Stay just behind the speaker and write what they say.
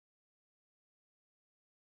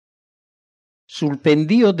sul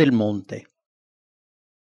pendio del monte.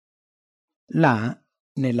 Là,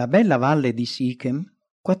 nella bella valle di Sichem,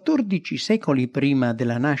 14 secoli prima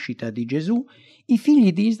della nascita di Gesù, i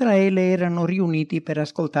figli di Israele erano riuniti per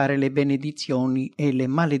ascoltare le benedizioni e le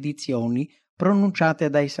maledizioni pronunciate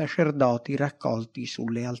dai sacerdoti raccolti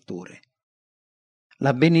sulle alture.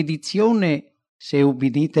 La benedizione se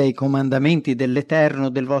ubbidite ai comandamenti dell'Eterno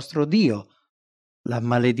del vostro Dio, la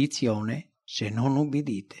maledizione se non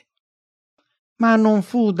ubbidite. Ma non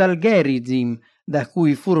fu dal Gerizim, da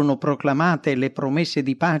cui furono proclamate le promesse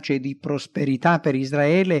di pace e di prosperità per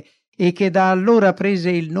Israele e che da allora prese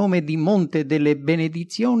il nome di Monte delle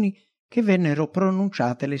Benedizioni, che vennero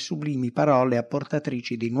pronunciate le sublimi parole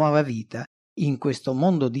apportatrici di nuova vita in questo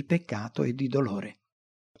mondo di peccato e di dolore.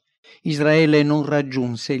 Israele non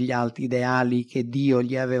raggiunse gli alti ideali che Dio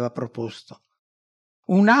gli aveva proposto.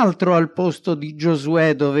 Un altro al posto di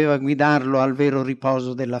Giosuè doveva guidarlo al vero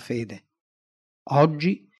riposo della fede.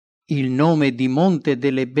 Oggi il nome di Monte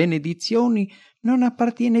delle Benedizioni non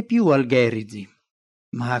appartiene più al Gerizim,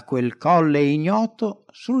 ma a quel colle ignoto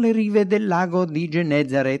sulle rive del lago di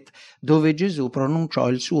Genezaret, dove Gesù pronunciò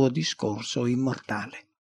il suo discorso immortale.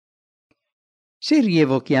 Se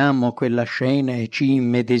rievochiamo quella scena e ci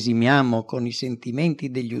immedesimiamo con i sentimenti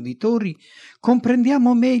degli uditori,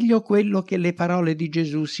 comprendiamo meglio quello che le parole di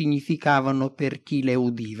Gesù significavano per chi le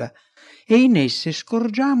udiva, e in esse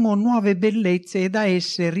scorgiamo nuove bellezze e da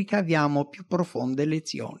esse ricaviamo più profonde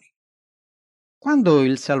lezioni. Quando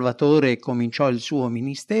il Salvatore cominciò il suo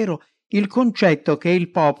ministero, il concetto che il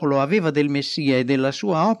popolo aveva del Messia e della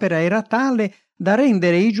sua opera era tale da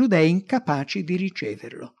rendere i giudei incapaci di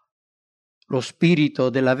riceverlo. Lo spirito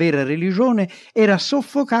della vera religione era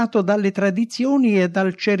soffocato dalle tradizioni e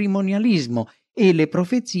dal cerimonialismo e le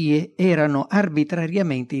profezie erano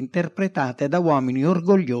arbitrariamente interpretate da uomini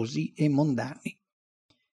orgogliosi e mondani.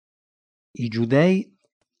 I giudei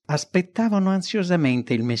aspettavano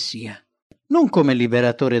ansiosamente il Messia, non come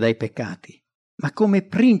liberatore dai peccati, ma come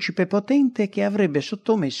principe potente che avrebbe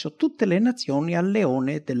sottomesso tutte le nazioni al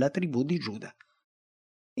leone della tribù di Giuda.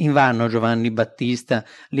 Invano Giovanni Battista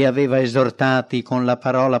li aveva esortati con la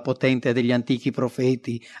parola potente degli antichi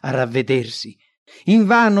profeti a ravvedersi.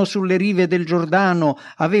 Invano sulle rive del Giordano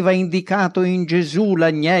aveva indicato in Gesù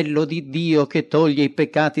l'agnello di Dio che toglie i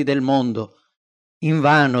peccati del mondo.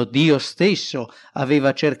 Invano Dio stesso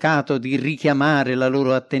aveva cercato di richiamare la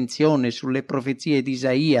loro attenzione sulle profezie di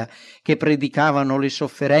Isaia che predicavano le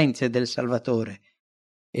sofferenze del Salvatore.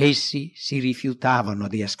 Essi si rifiutavano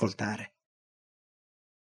di ascoltare.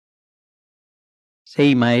 Se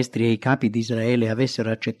i maestri e i capi di Israele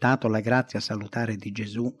avessero accettato la grazia salutare di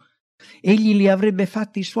Gesù, egli li avrebbe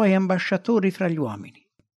fatti suoi ambasciatori fra gli uomini.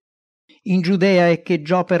 In Giudea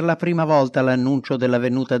echeggiò per la prima volta l'annuncio della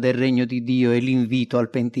venuta del regno di Dio e l'invito al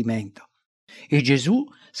pentimento. E Gesù,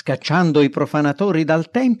 scacciando i profanatori dal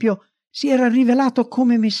Tempio, si era rivelato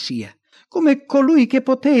come Messia, come colui che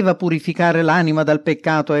poteva purificare l'anima dal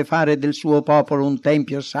peccato e fare del suo popolo un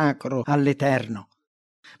tempio sacro all'Eterno.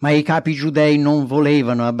 Ma i capi giudei non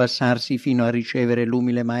volevano abbassarsi fino a ricevere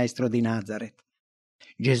l'umile maestro di Nazaret.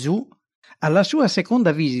 Gesù, alla sua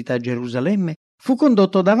seconda visita a Gerusalemme, fu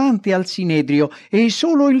condotto davanti al Sinedrio e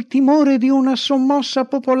solo il timore di una sommossa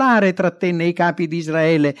popolare trattenne i capi di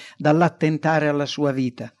Israele dall'attentare alla sua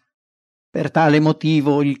vita. Per tale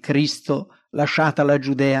motivo il Cristo, lasciata la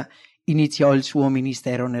Giudea, iniziò il suo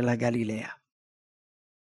ministero nella Galilea.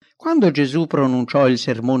 Quando Gesù pronunciò il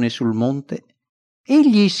sermone sul monte,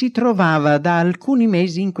 egli si trovava da alcuni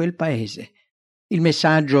mesi in quel paese. Il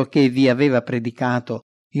messaggio che vi aveva predicato,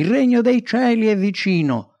 il regno dei cieli è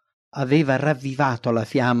vicino, aveva ravvivato la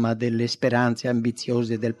fiamma delle speranze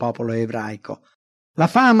ambiziose del popolo ebraico. La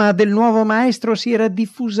fama del nuovo maestro si era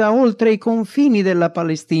diffusa oltre i confini della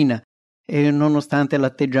Palestina e, nonostante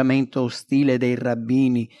l'atteggiamento ostile dei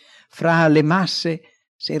rabbini, fra le masse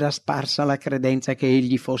si era sparsa la credenza che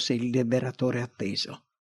egli fosse il liberatore atteso.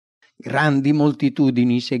 Grandi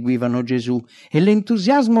moltitudini seguivano Gesù e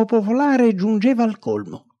l'entusiasmo popolare giungeva al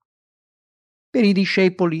colmo. Per i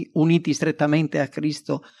discepoli, uniti strettamente a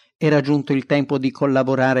Cristo, era giunto il tempo di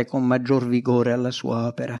collaborare con maggior vigore alla sua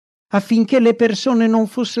opera, affinché le persone non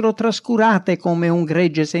fossero trascurate come un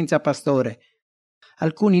gregge senza pastore.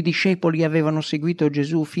 Alcuni discepoli avevano seguito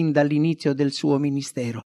Gesù fin dall'inizio del suo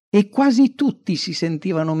ministero e quasi tutti si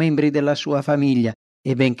sentivano membri della sua famiglia,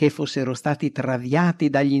 e benché fossero stati traviati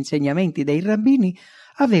dagli insegnamenti dei rabbini,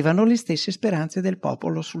 avevano le stesse speranze del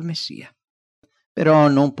popolo sul Messia. Però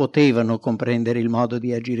non potevano comprendere il modo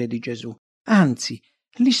di agire di Gesù. Anzi,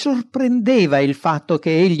 li sorprendeva il fatto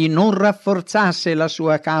che egli non rafforzasse la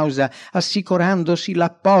sua causa, assicurandosi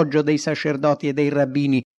l'appoggio dei sacerdoti e dei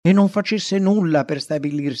rabbini, e non facesse nulla per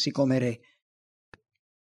stabilirsi come re.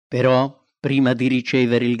 Però, prima di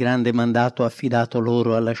ricevere il grande mandato affidato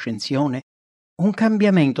loro all'ascensione, un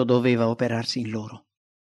cambiamento doveva operarsi in loro.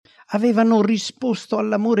 Avevano risposto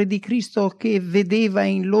all'amore di Cristo che vedeva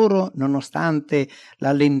in loro, nonostante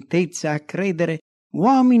la lentezza a credere,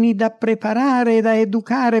 uomini da preparare e da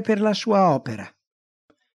educare per la sua opera.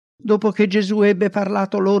 Dopo che Gesù ebbe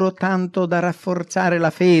parlato loro tanto da rafforzare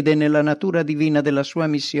la fede nella natura divina della sua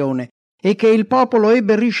missione e che il popolo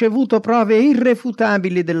ebbe ricevuto prove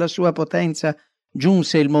irrefutabili della sua potenza,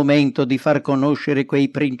 giunse il momento di far conoscere quei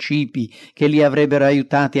principi che li avrebbero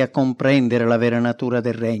aiutati a comprendere la vera natura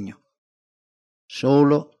del regno.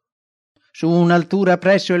 Solo su un'altura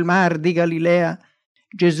presso il mar di Galilea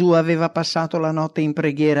Gesù aveva passato la notte in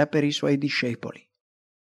preghiera per i suoi discepoli.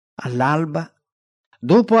 All'alba,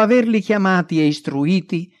 dopo averli chiamati e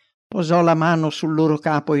istruiti, posò la mano sul loro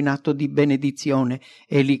capo in atto di benedizione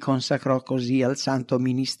e li consacrò così al santo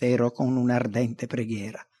ministero con un'ardente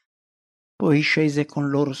preghiera. Poi scese con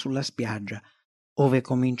loro sulla spiaggia, ove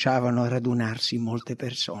cominciavano a radunarsi molte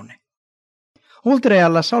persone. Oltre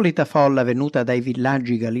alla solita folla venuta dai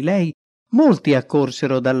villaggi galilei, molti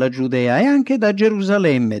accorsero dalla Giudea e anche da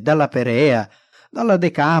Gerusalemme, dalla Perea, dalla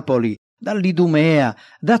Decapoli, dall'Idumea,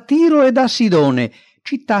 da Tiro e da Sidone,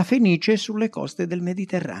 città fenice sulle coste del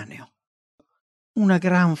Mediterraneo. Una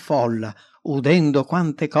gran folla, udendo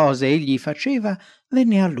quante cose egli faceva,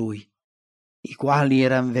 venne a lui, i quali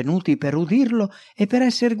eran venuti per udirlo e per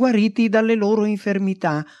esser guariti dalle loro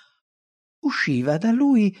infermità. Usciva da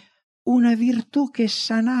lui una virtù che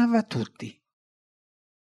sanava tutti.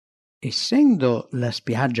 Essendo la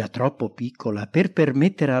spiaggia troppo piccola per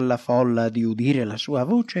permettere alla folla di udire la sua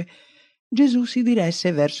voce, Gesù si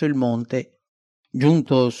diresse verso il monte.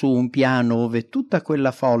 Giunto su un piano ove tutta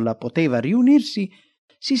quella folla poteva riunirsi,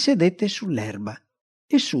 si sedette sull'erba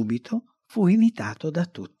e subito fu imitato da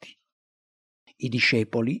tutti. I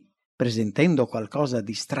discepoli, presentendo qualcosa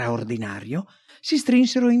di straordinario, si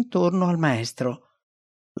strinsero intorno al maestro.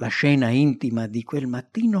 La scena intima di quel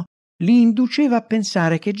mattino li induceva a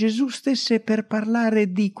pensare che Gesù stesse per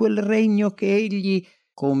parlare di quel regno che egli,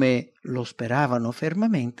 come lo speravano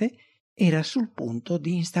fermamente, era sul punto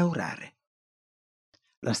di instaurare.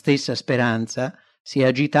 La stessa speranza si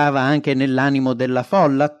agitava anche nell'animo della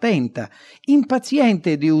folla, attenta,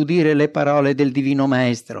 impaziente di udire le parole del divino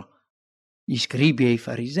maestro. Gli scribi e i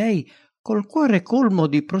farisei, col cuore colmo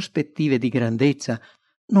di prospettive di grandezza,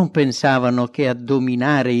 non pensavano che a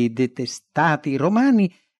dominare i detestati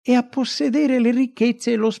romani e a possedere le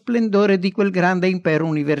ricchezze e lo splendore di quel grande impero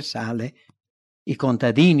universale. I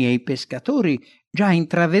contadini e i pescatori già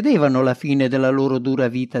intravedevano la fine della loro dura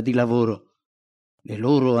vita di lavoro. Le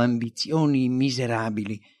loro ambizioni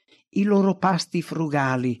miserabili, i loro pasti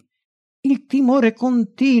frugali, il timore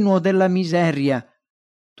continuo della miseria,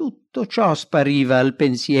 tutto ciò spariva al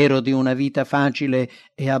pensiero di una vita facile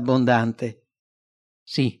e abbondante.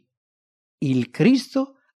 Sì, il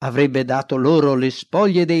Cristo avrebbe dato loro le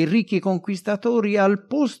spoglie dei ricchi conquistatori al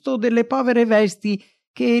posto delle povere vesti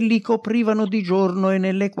che li coprivano di giorno e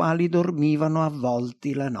nelle quali dormivano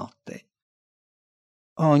avvolti la notte.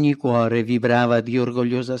 Ogni cuore vibrava di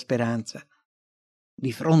orgogliosa speranza.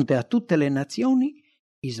 Di fronte a tutte le nazioni,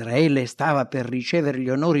 Israele stava per ricevere gli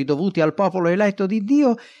onori dovuti al popolo eletto di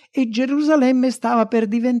Dio e Gerusalemme stava per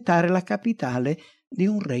diventare la capitale di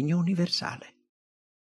un regno universale.